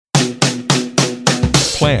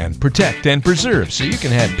plan, protect, and preserve so you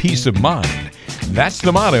can have peace of mind. That's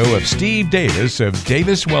the motto of Steve Davis of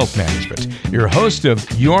Davis Wealth Management, your host of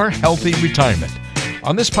Your Healthy Retirement.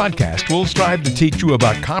 On this podcast, we'll strive to teach you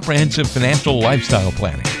about comprehensive financial lifestyle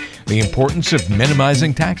planning, the importance of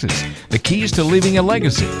minimizing taxes, the keys to leaving a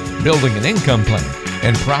legacy, building an income plan,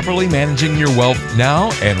 and properly managing your wealth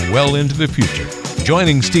now and well into the future.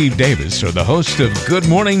 Joining Steve Davis are the hosts of Good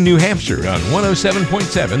Morning New Hampshire on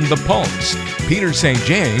 107.7 The Pulse, Peter St.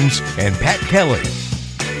 James and Pat Kelly.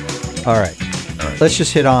 All right. Let's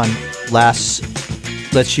just hit on let's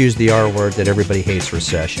use the R word that everybody hates,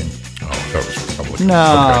 recession. Oh, that was Republican.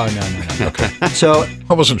 No. Okay. So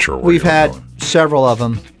I wasn't sure. We've had several of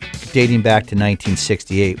them dating back to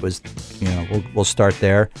 1968 we'll start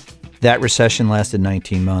there. That recession lasted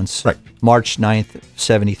 19 months. Right. March 9th,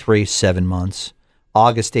 73, 7 months.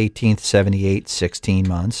 August 18th, 78, 16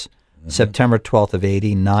 months. Mm-hmm. September 12th of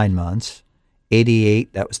 80, 9 months.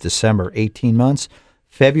 88, that was December, 18 months.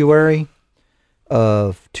 February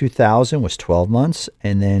of 2000 was 12 months.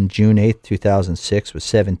 And then June 8th, 2006 was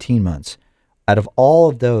 17 months. Out of all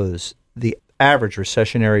of those, the average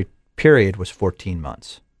recessionary period was 14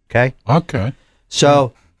 months. Okay?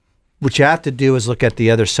 So what you have to do is look at the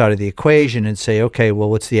other side of the equation and say, okay, well,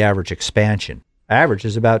 what's the average expansion? Average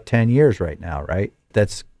is about 10 years right now, right?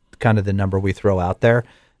 That's kind of the number we throw out there,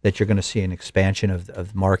 that you're going to see an expansion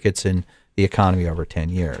of markets and the economy over 10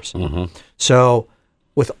 years. Mm-hmm. So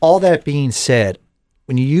with all that being said,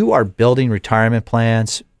 when you are building retirement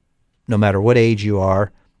plans, no matter what age you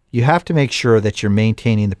are, you have to make sure that you're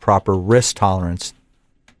maintaining the proper risk tolerance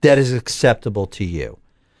that is acceptable to you.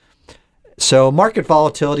 So market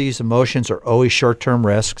volatilities, emotions are always short-term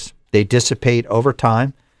risks. They dissipate over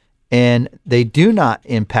time, and they do not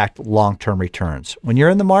impact long-term returns. When you're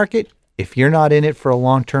in the market, if you're not in it for a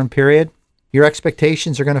long-term period, your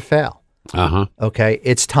expectations are going to fail. Okay,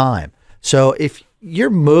 it's time. So if you're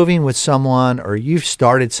moving with someone or you've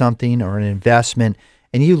started something or an investment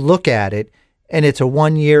and you look at it and it's a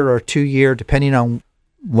 1 year or 2 year, depending on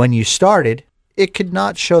when you started, it could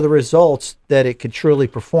not show the results that it could truly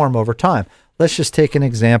perform over time. Let's just take an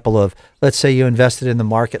example of, let's say you invested in the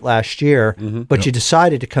market last year, but you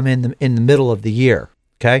decided to come in the middle of the year,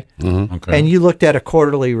 okay? Okay? And you looked at a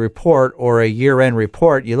quarterly report or a year-end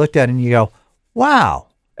report, you looked at it and you go, wow,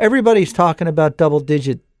 everybody's talking about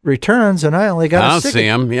double-digit returns and I only got I don't see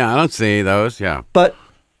them. Yeah, I don't see those, yeah. But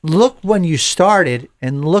look when you started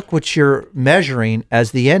and look what you're measuring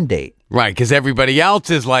as the end date. Right, because everybody else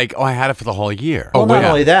is like, oh, I had it for the whole year. Well, not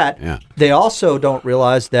only that, they also don't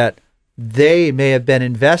realize that they may have been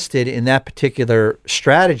invested in that particular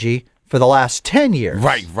strategy for the last 10 years.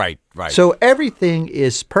 Right. So everything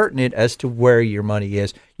is pertinent as to where your money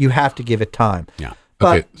is. You have to give it time. Yeah.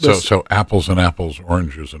 Okay, so apples and apples,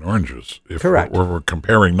 oranges and oranges. Correct. We're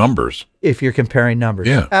comparing numbers. If you're comparing numbers.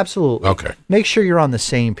 Yeah. Absolutely. Okay. Make sure you're on the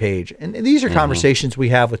same page. And these are conversations we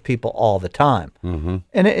have with people all the time. Mm-hmm.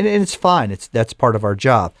 And it's fine. That's part of our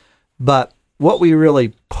job. But what we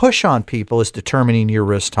really push on people is determining your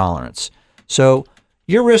risk tolerance. So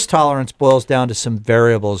your risk tolerance boils down to some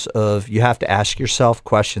variables of you have to ask yourself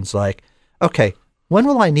questions like, okay, when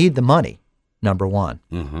will I need the money? Number one.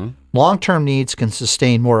 Mm-hmm. Long-term needs can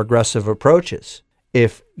sustain more aggressive approaches.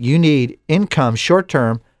 If you need income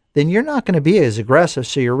short-term, then you're not going to be as aggressive,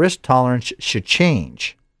 so your risk tolerance should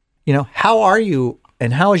change. How are you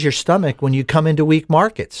and how is your stomach when you come into weak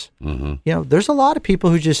markets? Mm-hmm. There's a lot of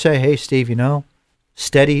people who just say, hey, Steve,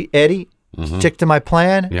 steady Eddie, stick to my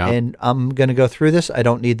plan, and I'm going to go through this. I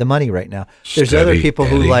don't need the money right now. There's other people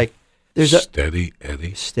who like, Steady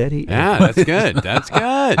Eddie. Steady. Yeah, that's good. That's good.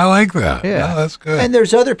 I like that. Yeah, that's good. And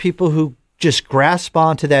there's other people who just grasp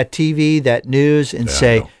onto that TV, that news, and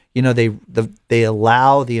say, they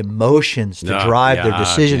allow the emotions to drive their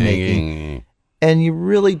decision making. And you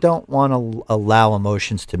really don't want to allow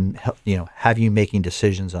emotions to, have you making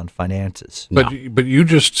decisions on finances. But you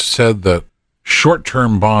just said that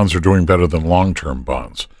short-term bonds are doing better than long-term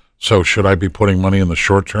bonds. So should I be putting money in the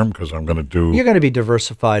short term because I'm going to do... You're going to be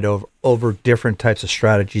diversified over different types of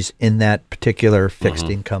strategies in that particular fixed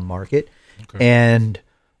income market. Okay. And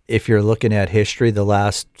if you're looking at history, the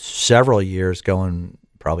last several years, going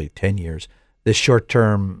probably 10 years, the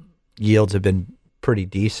short-term yields have been pretty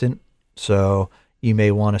decent. So you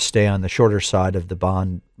may want to stay on the shorter side of the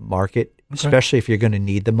bond market, especially if you're going to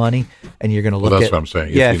need the money and you're going to look that's what I'm saying.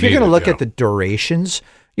 If you're going to look at the durations...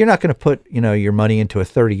 You're not going to put, your money into a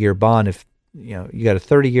 30-year bond if, you got a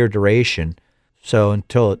 30-year duration. So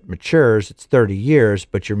until it matures, it's 30 years,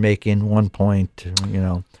 but you're making 1 point,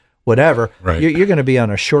 whatever. Right. You're going to be on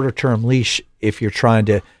a shorter term leash if you're trying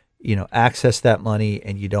to access that money,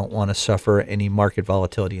 and you don't want to suffer any market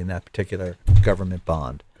volatility in that particular government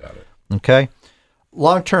bond. Got it. Okay?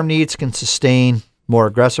 Long-term needs can sustain more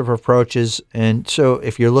aggressive approaches. And so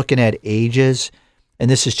if you're looking at ages, and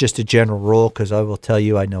this is just a general rule, because I will tell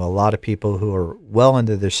you, I know a lot of people who are well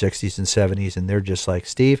into their 60s and 70s, and they're just like,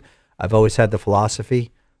 Steve, I've always had the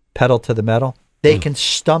philosophy, pedal to the metal. They can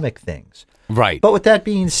stomach things. Right. But with that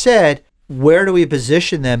being said, where do we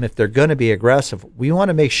position them if they're going to be aggressive? We want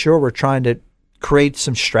to make sure we're trying to create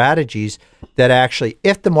some strategies that actually,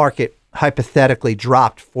 if the market hypothetically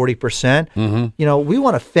dropped 40%, we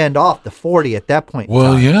want to fend off the 40 at that point in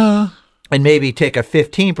Well, time. yeah. And maybe take a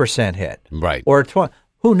 15% hit. Right. Or 20.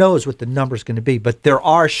 Who knows what the number's going to be. But there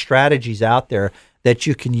are strategies out there that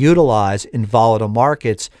you can utilize in volatile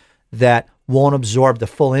markets that won't absorb the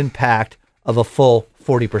full impact of a full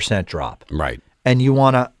 40% drop. Right. And you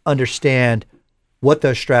want to understand what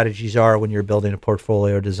those strategies are when you're building a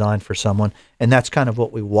portfolio designed for someone. And that's kind of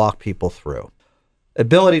what we walk people through.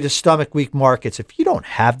 Ability to stomach weak markets. If you don't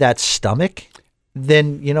have that stomach,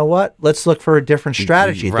 then you know what? Let's look for a different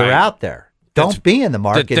strategy. Right. They're out there. Don't be in the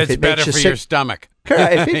market That's if it better makes you for sick. your stomach.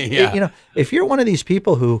 Correct. Yeah. If you're one of these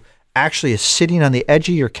people who actually is sitting on the edge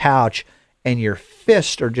of your couch and your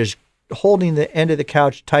fists are just holding the end of the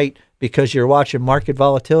couch tight because you're watching market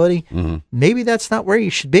volatility, maybe that's not where you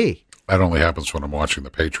should be. That only happens when I'm watching the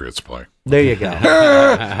Patriots play. There you go.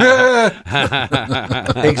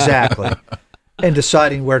 Exactly. And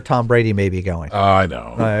deciding where Tom Brady may be going. I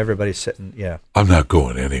know. Everybody's sitting, yeah. I'm not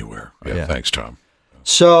going anywhere. Yeah, Yeah. Thanks, Tom.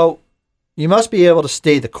 So you must be able to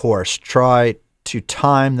stay the course. Try to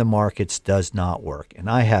time the markets does not work. And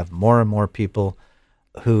I have more and more people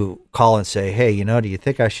who call and say, hey, do you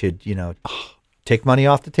think I should, take money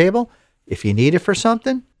off the table? If you need it for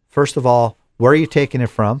something, first of all, where are you taking it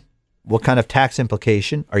from? What kind of tax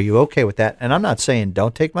implication? Are you okay with that? And I'm not saying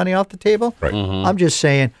don't take money off the table. Right. I'm just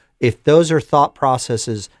saying if those are thought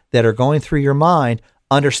processes that are going through your mind,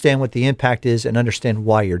 understand what the impact is and understand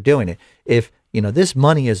why you're doing it. If, this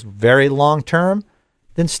money is very long term,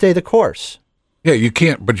 then stay the course. Yeah, you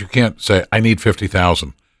can't say I need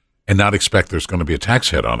 50,000 and not expect there's going to be a tax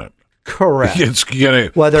hit on it. Correct. It's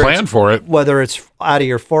plan for it. Whether it's out of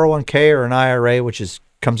your 401k or an IRA, which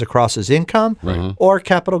comes across as income, or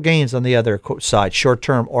capital gains on the other side, short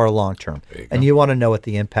term or long term. And you want to know what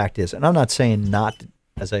the impact is. And I'm not saying not to,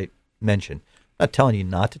 as I mentioned, I'm not telling you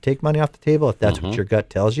not to take money off the table if that's what your gut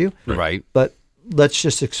tells you. Right. But let's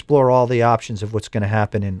just explore all the options of what's going to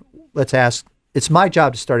happen. And let's ask, it's my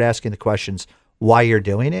job to start asking the questions why you're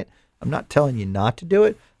doing it. I'm not telling you not to do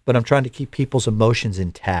it, but I'm trying to keep people's emotions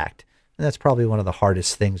intact. And that's probably one of the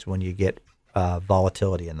hardest things when you get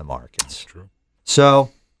volatility in the markets. That's true.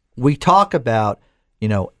 So we talk about,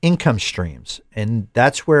 income streams, and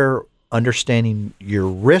that's where understanding your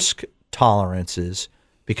risk tolerances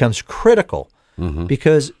becomes critical.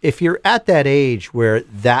 Because if you're at that age where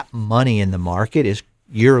that money in the market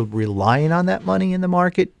you're relying on that money in the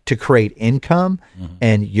market to create income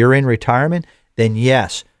and you're in retirement, then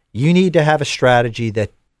yes, you need to have a strategy that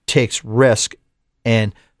takes risk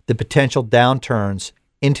and the potential downturns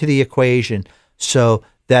into the equation so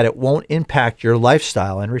that it won't impact your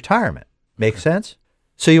lifestyle in retirement. Make sense?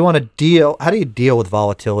 So you want to how do you deal with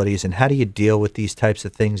volatilities and how do you deal with these types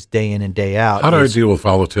of things day in and day out? How do I deal with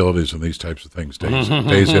volatilities and these types of things days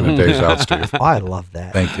in and days out, Steve? I love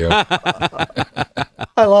that. Thank you.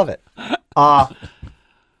 I love it.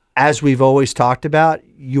 As we've always talked about,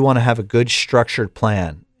 you want to have a good structured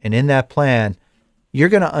plan. And in that plan, you're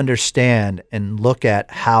going to understand and look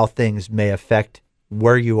at how things may affect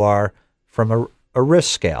where you are from a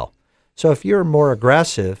risk scale. So if you're more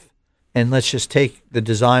aggressive, and let's just take the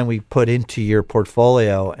design we put into your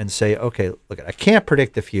portfolio and say, okay, look, I can't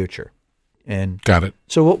predict the future. And Got it.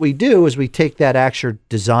 so what we do is we take that actual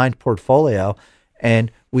designed portfolio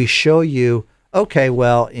and we show you, okay,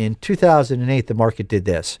 well, in 2008, the market did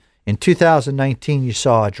this. In 2019, you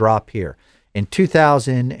saw a drop here. In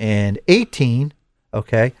 2018,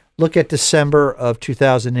 okay, look at December of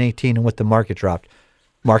 2018 and what the market dropped.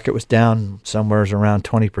 Market was down somewhere around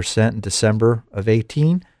 20% in December of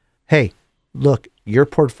 18. Hey, look, your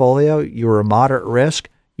portfolio, you were a moderate risk.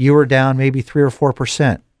 You were down maybe 3 or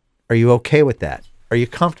 4%. Are you okay with that? Are you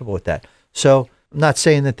comfortable with that? So I'm not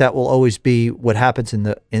saying that will always be what happens in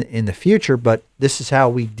the future, but this is how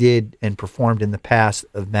we did and performed in the past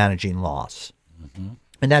of managing loss.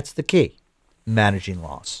 And that's the key, managing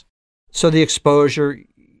loss. So the exposure,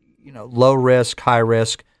 low risk, high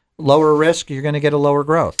risk. Lower risk, you're going to get a lower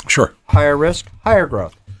growth. Sure. Higher risk, higher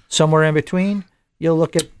growth. Somewhere in between, you'll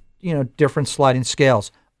look at different sliding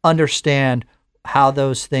scales. Understand how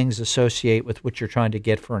those things associate with what you're trying to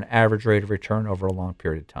get for an average rate of return over a long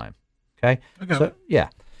period of time. Okay? So, yeah.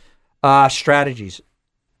 Strategies.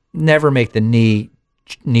 Never make the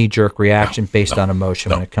knee-jerk reaction based on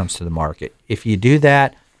emotion when it comes to the market. If you do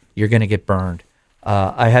that, you're going to get burned.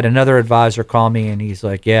 I had another advisor call me, and he's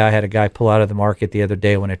like, yeah, I had a guy pull out of the market the other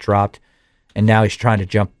day when it dropped, and now he's trying to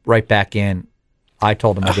jump right back in. I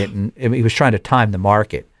told him I didn't. He was trying to time the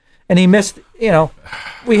market. And he missed,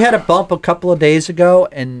 we had a bump a couple of days ago,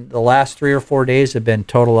 and the last 3 or 4 days have been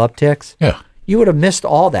total upticks. Yeah. You would have missed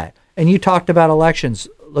all that. And you talked about elections.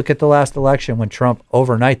 Look at the last election when Trump,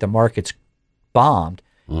 overnight, the markets bombed.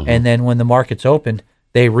 Mm-hmm. And then when the markets opened,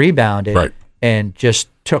 they rebounded and just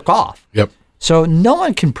took off. Yep. So no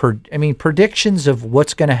one can, predictions of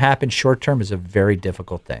what's going to happen short term is a very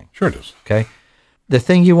difficult thing. Sure it is. Okay. The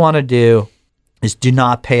thing you want to do is do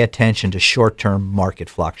not pay attention to short-term market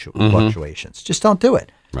fluctuations. Just don't do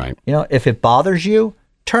it. Right. If it bothers you,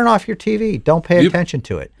 turn off your TV. Don't pay attention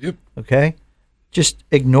to it. Yep. Okay? Just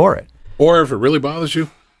ignore it. Or if it really bothers you,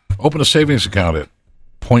 open a savings account at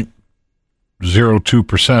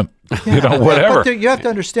 0.02%. Whatever. But you have to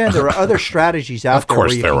understand there are other strategies out there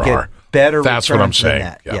where you can get better That's returns what I'm saying.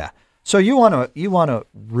 than that. Yeah. So you want to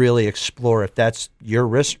really explore if that's your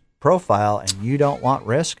risk profile and you don't want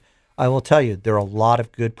risk. I will tell you, there are a lot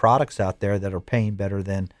of good products out there that are paying better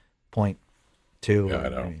than 0.2. Yeah, I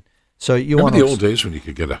know. So you Remember want the old days when you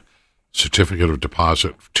could get a certificate of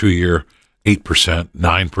deposit, 2-year, 8%,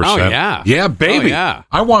 9%? Oh, yeah. Yeah, baby. Oh, yeah.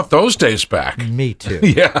 I want those days back. Me too.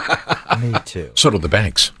 Yeah. Me too. So do the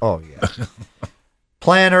banks. Oh, yeah.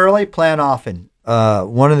 Plan early, plan often.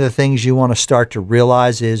 One of the things you want to start to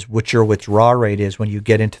realize is what your withdrawal rate is when you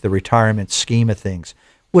get into the retirement scheme of things.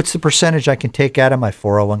 What's the percentage I can take out of my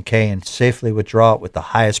 401k and safely withdraw it with the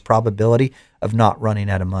highest probability of not running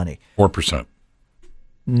out of money? 4%.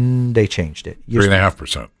 They changed it.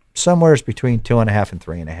 3.5%. Somewhere between 2.5 and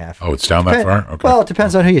 3.5. Oh, it's down that far? Okay. Well, it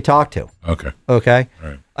depends on who you talk to. Okay. Okay?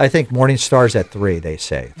 Right. I think Morningstar's at 3, they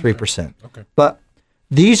say, 3%. Okay. But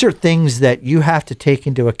these are things that you have to take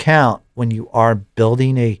into account when you are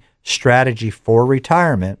building a strategy for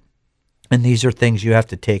retirement. And these are things you have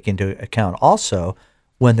to take into account also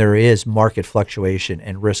when there is market fluctuation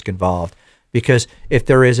and risk involved. Because if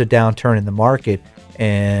there is a downturn in the market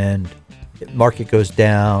and the market goes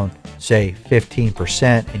down, say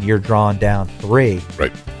 15%, and you're drawn down 3,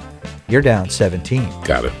 Right. you're down 17.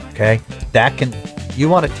 Got it. Okay? You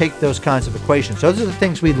want to take those kinds of equations. Those are the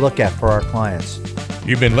things we look at for our clients.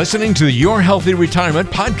 You've been listening to the Your Healthy Retirement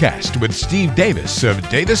podcast with Steve Davis of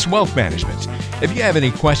Davis Wealth Management. If you have any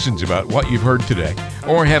questions about what you've heard today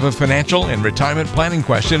or have a financial and retirement planning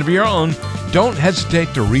question of your own, don't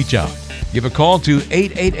hesitate to reach out. Give a call to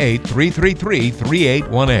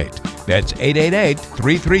 888-333-3818. That's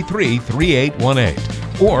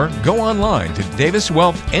 888-333-3818. Or go online to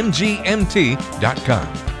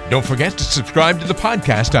daviswealthmgmt.com. Don't forget to subscribe to the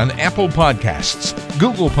podcast on Apple Podcasts,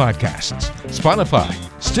 Google Podcasts, Spotify,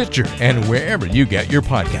 Stitcher, and wherever you get your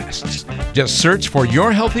podcasts. Just search for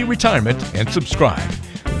Your Healthy Retirement and subscribe.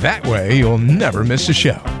 That way, you'll never miss a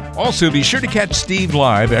show. Also, be sure to catch Steve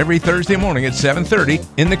live every Thursday morning at 7:30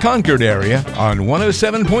 in the Concord area on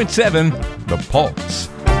 107.7 The Pulse.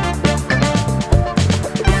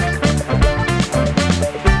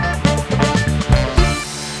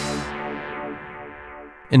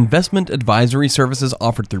 Investment advisory services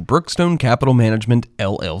offered through Brookstone Capital Management,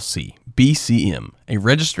 LLC, BCM, a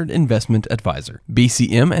registered investment advisor.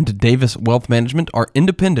 BCM and Davis Wealth Management are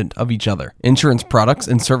independent of each other. Insurance products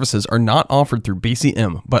and services are not offered through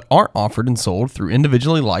BCM, but are offered and sold through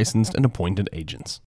individually licensed and appointed agents.